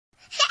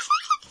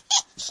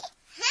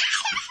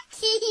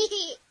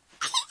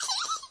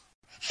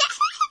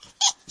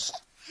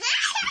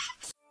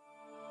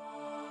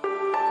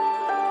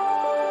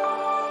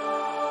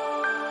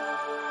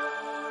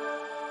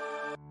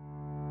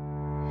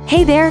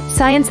Hey there,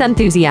 science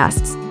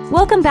enthusiasts!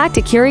 Welcome back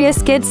to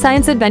Curious Kids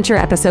Science Adventure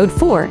Episode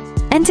 4.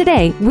 And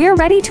today, we're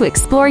ready to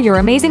explore your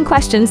amazing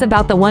questions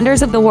about the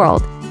wonders of the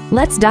world.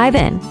 Let's dive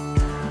in.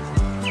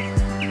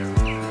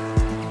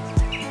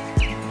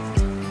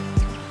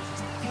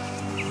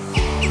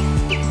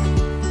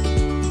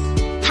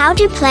 How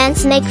do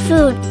plants make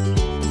food?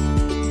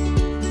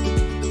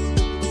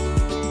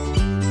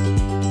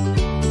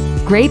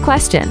 Great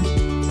question.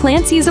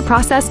 Plants use a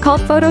process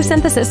called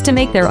photosynthesis to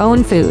make their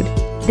own food.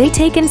 They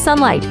take in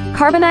sunlight,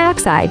 carbon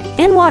dioxide,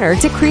 and water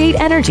to create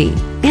energy.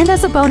 And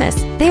as a bonus,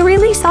 they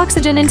release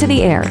oxygen into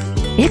the air.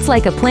 It's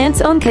like a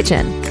plant's own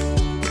kitchen.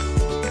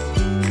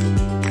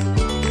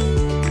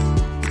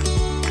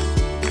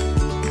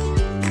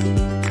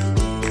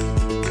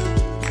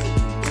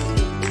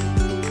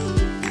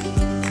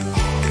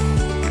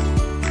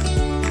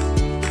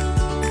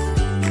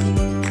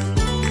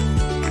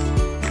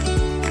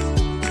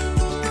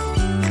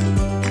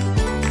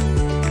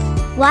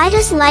 Why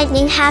does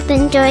lightning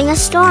happen during a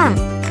storm?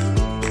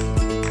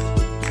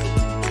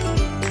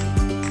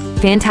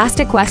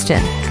 Fantastic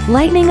question.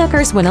 Lightning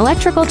occurs when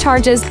electrical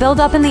charges build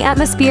up in the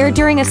atmosphere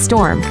during a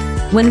storm.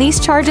 When these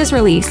charges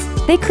release,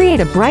 they create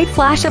a bright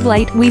flash of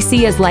light we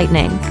see as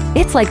lightning.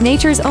 It's like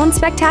nature's own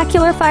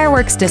spectacular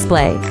fireworks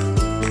display.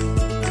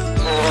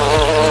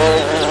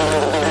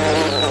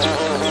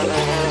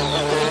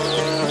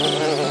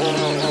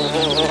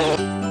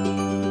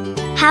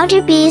 How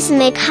do bees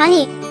make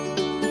honey?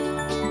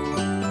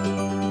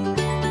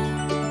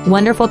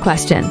 Wonderful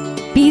question.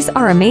 Bees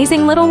are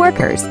amazing little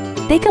workers.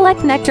 They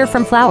collect nectar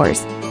from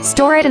flowers,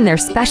 store it in their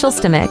special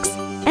stomachs,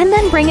 and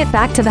then bring it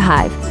back to the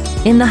hive.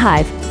 In the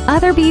hive,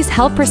 other bees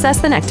help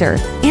process the nectar,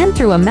 and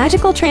through a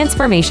magical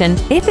transformation,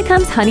 it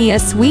becomes honey, a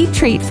sweet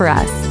treat for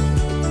us.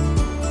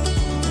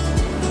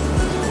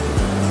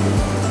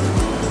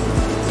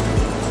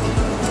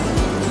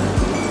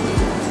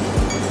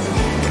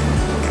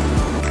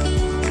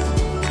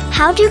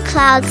 How do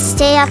clouds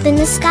stay up in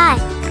the sky?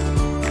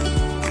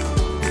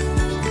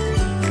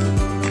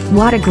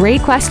 What a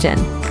great question!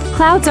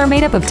 Clouds are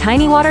made up of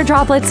tiny water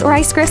droplets or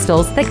ice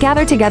crystals that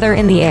gather together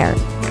in the air.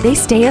 They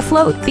stay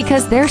afloat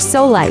because they're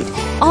so light,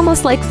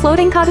 almost like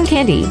floating cotton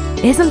candy.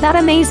 Isn't that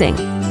amazing?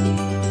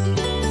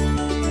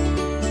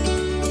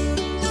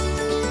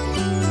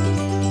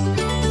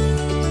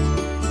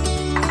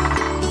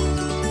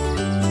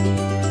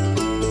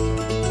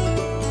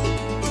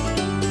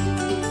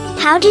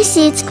 How do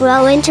seeds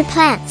grow into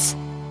plants?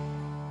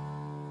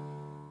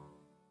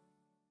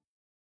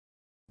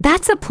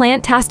 That's a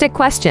plant-tastic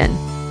question.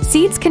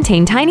 Seeds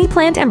contain tiny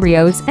plant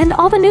embryos and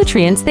all the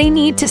nutrients they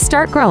need to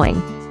start growing.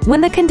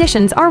 When the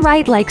conditions are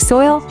right, like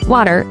soil,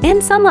 water,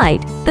 and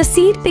sunlight, the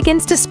seed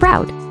begins to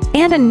sprout,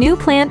 and a new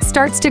plant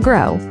starts to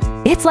grow.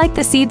 It's like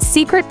the seed's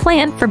secret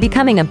plan for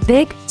becoming a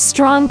big,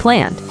 strong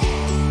plant.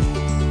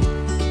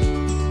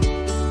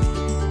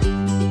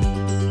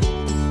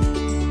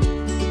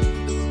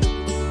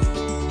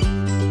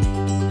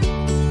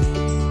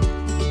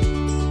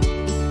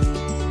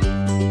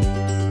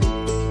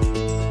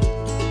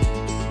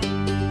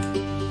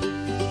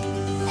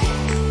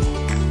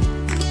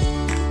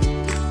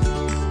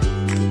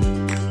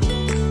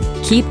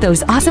 Keep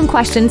those awesome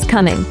questions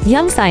coming,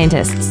 young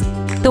scientists.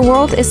 The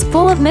world is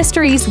full of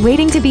mysteries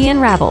waiting to be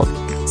unraveled.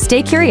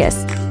 Stay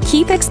curious,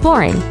 keep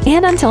exploring,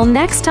 and until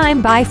next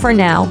time, bye for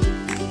now.